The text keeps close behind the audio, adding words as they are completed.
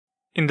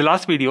In the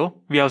last video,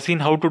 we have seen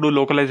how to do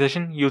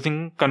localization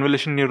using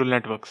convolution neural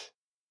networks.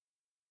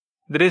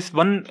 There is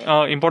one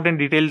important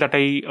detail that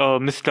I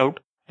missed out,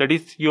 that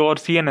is your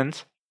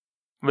CNNs,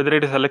 whether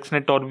it is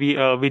AlexNet or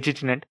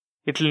VGGNet,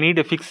 it will need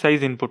a fixed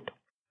size input.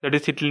 That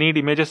is, it will need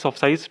images of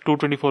size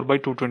 224 by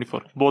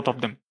 224, both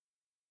of them.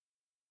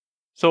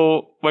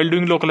 So while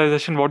doing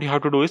localization, what you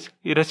have to do is,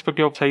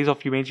 irrespective of size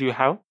of image you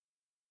have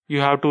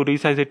to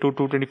resize it to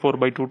 224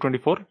 by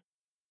 224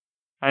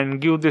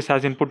 and give this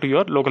as input to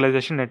your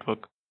localization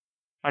network.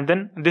 And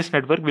then this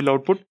network will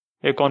output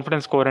a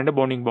confidence score and a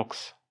bounding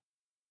box.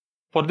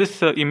 For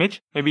this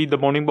image, maybe the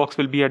bounding box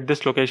will be at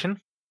this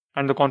location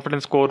and the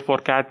confidence score for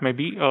cat may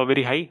be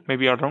very high,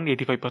 maybe around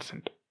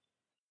 85%.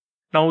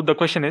 Now the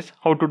question is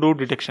how to do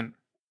detection.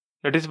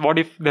 That is, what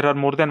if there are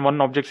more than one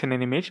objects in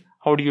an image?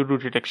 How do you do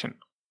detection?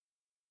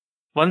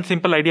 One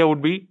simple idea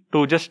would be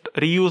to just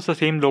reuse the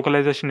same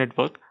localization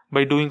network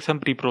by doing some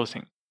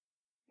pre-processing.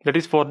 That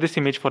is, for this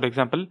image, for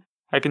example,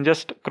 I can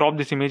just crop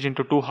this image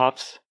into two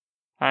halves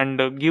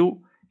and give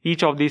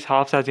each of these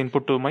halves as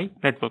input to my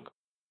network.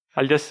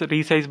 I'll just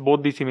resize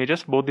both these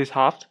images, both these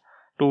halves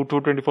to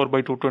 224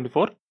 by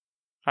 224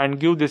 and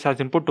give this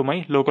as input to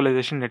my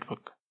localization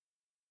network.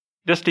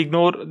 Just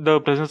ignore the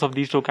presence of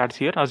these two cats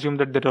here, assume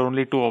that there are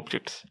only two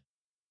objects.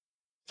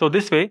 So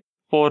this way,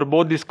 for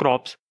both these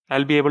crops,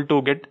 I'll be able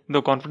to get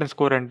the confidence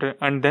score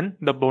and then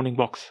the bounding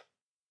box.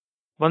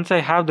 Once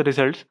I have the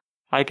results,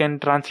 I can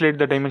translate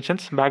the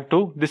dimensions back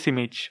to this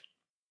image.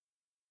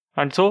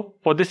 And so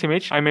for this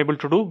image, I'm able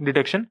to do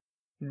detection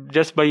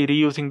just by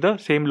reusing the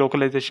same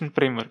localization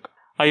framework.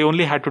 I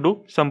only had to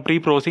do some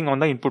pre-processing on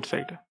the input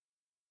side.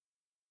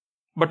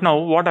 But now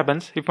what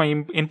happens if my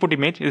input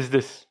image is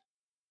this?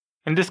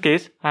 In this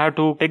case, I have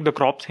to take the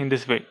crops in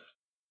this way.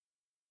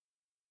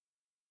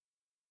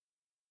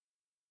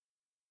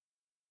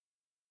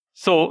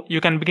 So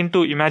you can begin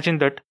to imagine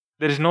that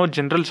there is no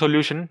general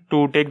solution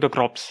to take the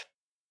crops.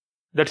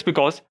 That's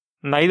because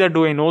neither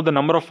do I know the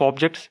number of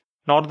objects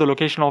nor the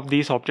location of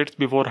these objects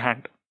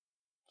beforehand.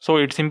 So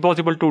it's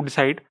impossible to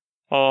decide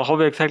how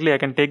exactly I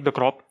can take the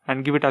crop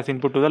and give it as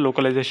input to the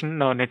localization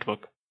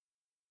network.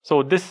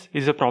 So this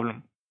is a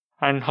problem.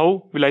 And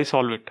how will I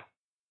solve it?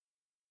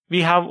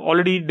 We have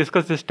already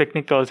discussed this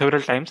technique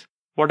several times.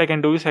 What I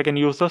can do is I can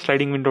use the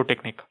sliding window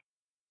technique.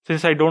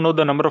 Since I don't know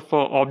the number of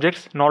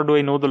objects, nor do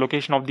I know the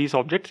location of these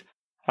objects,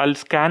 I'll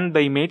scan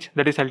the image,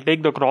 that is, I'll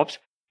take the crops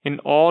in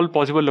all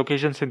possible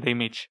locations in the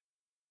image.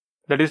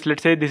 That is,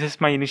 let's say this is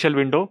my initial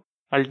window.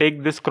 I'll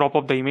take this crop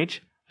of the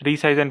image,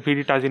 resize and feed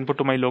it as input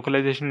to my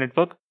localization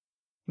network.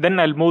 Then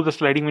I'll move the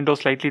sliding window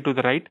slightly to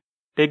the right,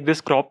 take this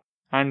crop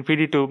and feed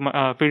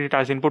it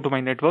as input to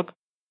my network.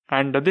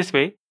 And this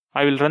way,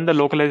 I will run the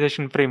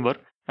localization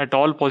framework at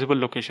all possible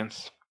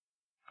locations.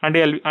 And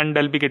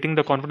I'll be getting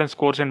the confidence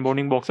scores and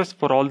bounding boxes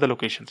for all the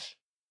locations.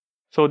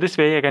 So this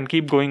way I can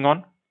keep going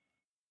on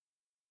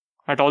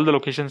at all the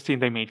locations in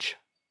the image.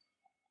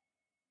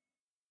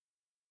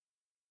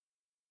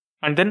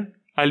 And then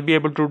I'll be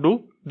able to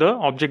do the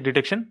object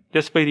detection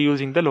just by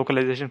reusing the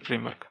localization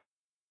framework.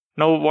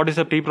 Now what is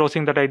the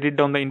pre-processing that I did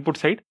on the input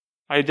side?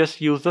 I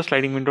just used the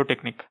sliding window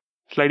technique.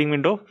 Sliding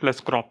window plus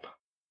crop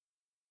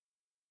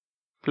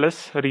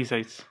plus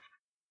resize.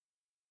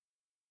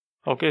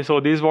 Okay, so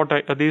this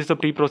is the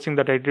pre-processing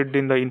that I did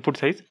in the input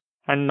size,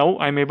 and now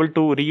I'm able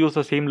to reuse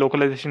the same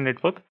localization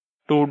network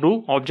to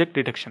do object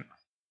detection.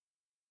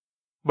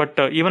 But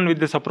even with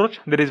this approach,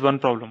 there is one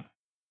problem.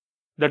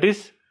 That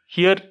is,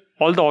 here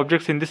all the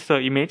objects in this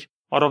image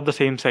are of the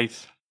same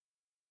size.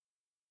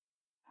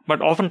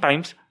 But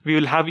oftentimes we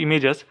will have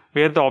images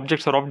where the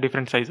objects are of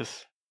different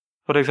sizes.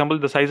 For example,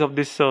 the size of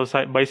this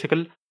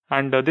bicycle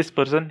and this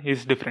person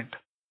is different.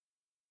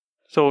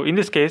 So in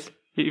this case,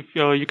 if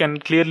you can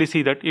clearly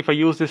see that if I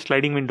use this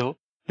sliding window,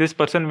 this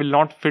person will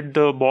not fit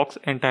the box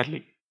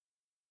entirely.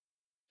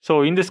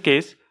 So in this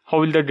case, how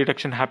will the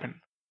detection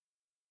happen?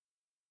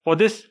 For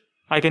this,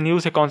 I can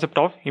use a concept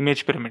of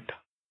image pyramid.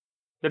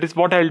 That is,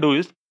 what I'll do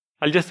is,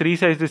 I'll just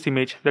resize this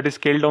image, that is,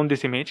 scale down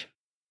this image,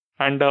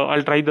 and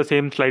I'll try the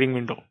same sliding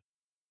window.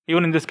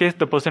 Even in this case,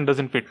 the person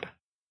doesn't fit.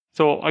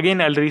 So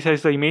again, I'll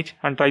resize the image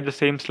and try the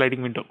same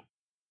sliding window.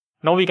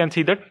 Now we can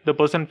see that the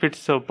person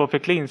fits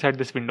perfectly inside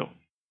this window.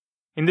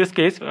 In this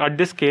case, at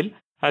this scale,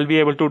 I'll be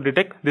able to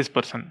detect this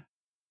person.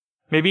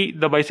 Maybe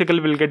the bicycle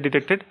will get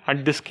detected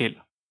at this scale.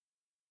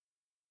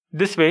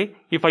 This way,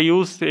 if I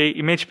use a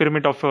image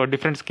pyramid of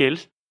different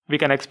scales, we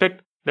can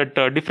expect that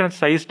different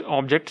sized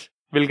objects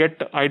will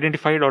get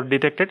identified or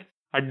detected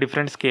at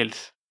different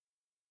scales.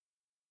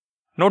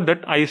 Note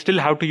that I still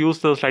have to use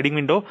the sliding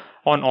window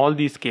on all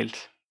these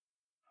scales.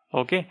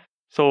 Okay,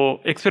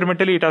 so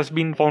experimentally it has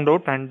been found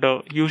out, and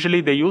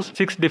usually they use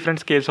 6 different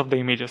scales of the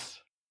images.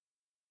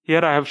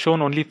 Here I have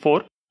shown only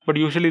 4, but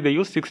usually they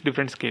use 6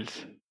 different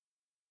scales.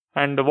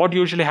 And what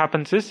usually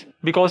happens is,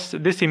 because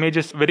this image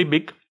is very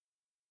big,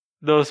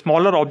 the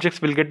smaller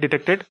objects will get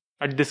detected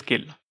at this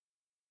scale.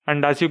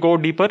 And as you go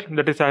deeper,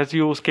 that is, as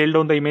you scale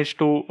down the image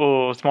to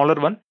a smaller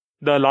one,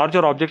 the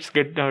larger objects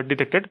get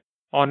detected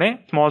on a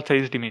small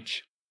sized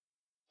image.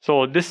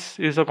 So this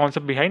is the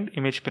concept behind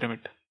image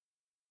pyramid.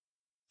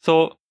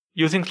 So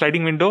using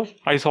sliding window,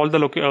 I solve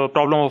the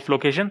problem of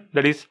location.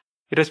 That is,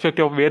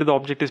 irrespective of where the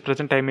object is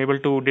present, I am able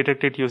to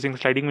detect it using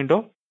sliding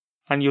window.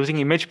 And using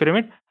image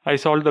pyramid, I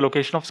solve the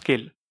location of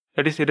scale.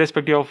 That is,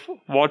 irrespective of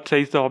what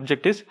size the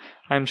object is,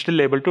 I am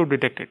still able to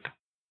detect it.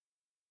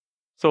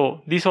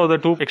 So these are the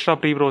two extra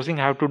pre-processing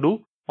I have to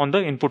do on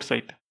the input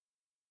side.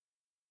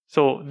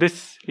 So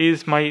this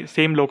is my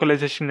same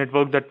localization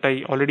network that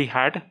I already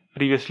had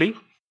previously,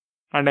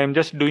 and I am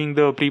just doing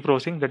the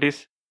pre-processing. That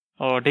is,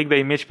 take the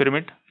image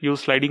pyramid,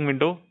 use sliding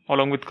window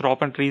along with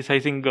crop and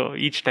resizing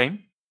each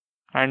time,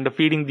 and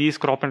feeding these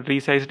crop and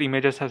resized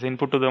images as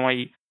input to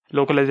my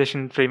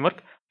localization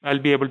framework, I'll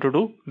be able to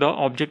do the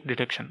object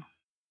detection.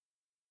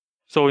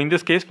 So in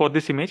this case, for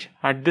this image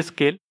at this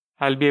scale,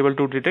 I'll be able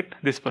to detect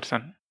this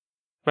person.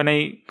 When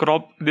I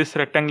crop this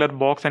rectangular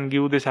box and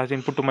give this as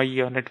input to my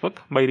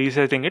network by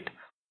resizing it,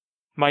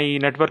 my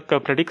network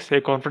predicts a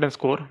confidence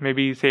score,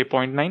 maybe say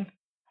 0.9,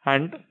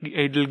 and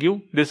it will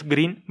give this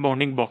green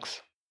bounding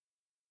box.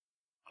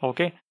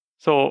 Okay,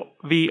 so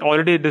we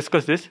already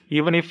discussed this.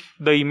 Even if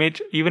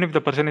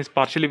the person is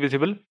partially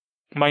visible,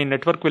 my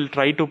network will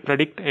try to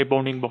predict a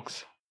bounding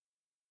box.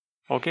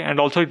 Okay, and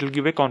also it will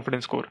give a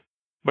confidence score.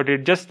 But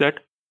it's just that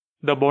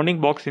the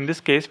bounding box in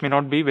this case may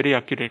not be very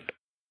accurate.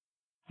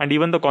 And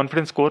even the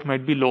confidence score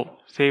might be low,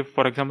 say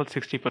for example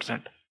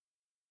 60%.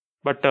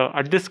 But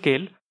at this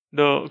scale,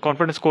 the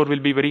confidence score will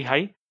be very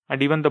high,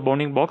 and even the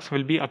bounding box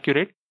will be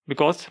accurate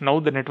because now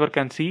the network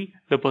can see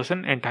the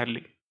person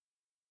entirely.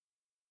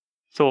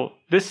 So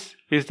this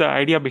is the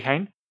idea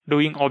behind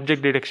doing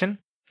object detection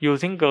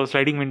using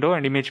sliding window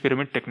and image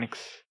pyramid techniques.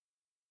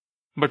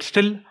 But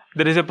still,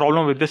 there is a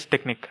problem with this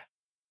technique.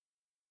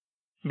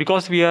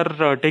 Because we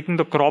are taking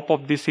the crop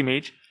of this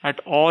image at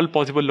all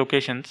possible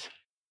locations,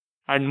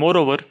 and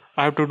moreover,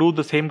 I have to do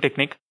the same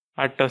technique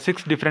at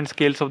 6 different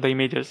scales of the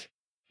images.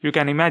 You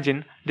can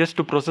imagine, just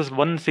to process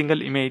one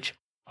single image,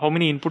 how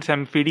many inputs I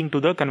am feeding to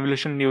the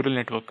convolutional neural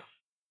network.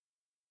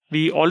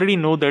 We already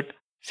know that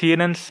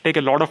CNNs take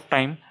a lot of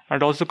time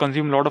and also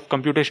consume a lot of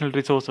computational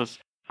resources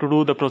to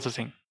do the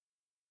processing.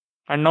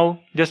 And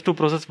now, just to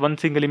process one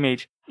single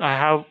image, I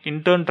have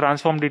in turn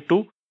transformed it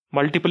to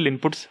multiple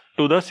inputs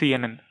to the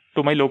CNN,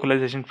 to my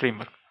localization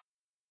framework.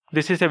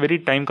 This is a very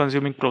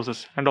time-consuming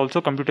process and also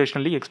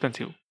computationally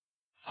expensive.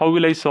 How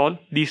will I solve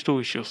these two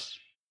issues?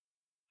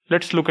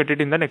 Let's look at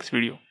it in the next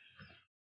video.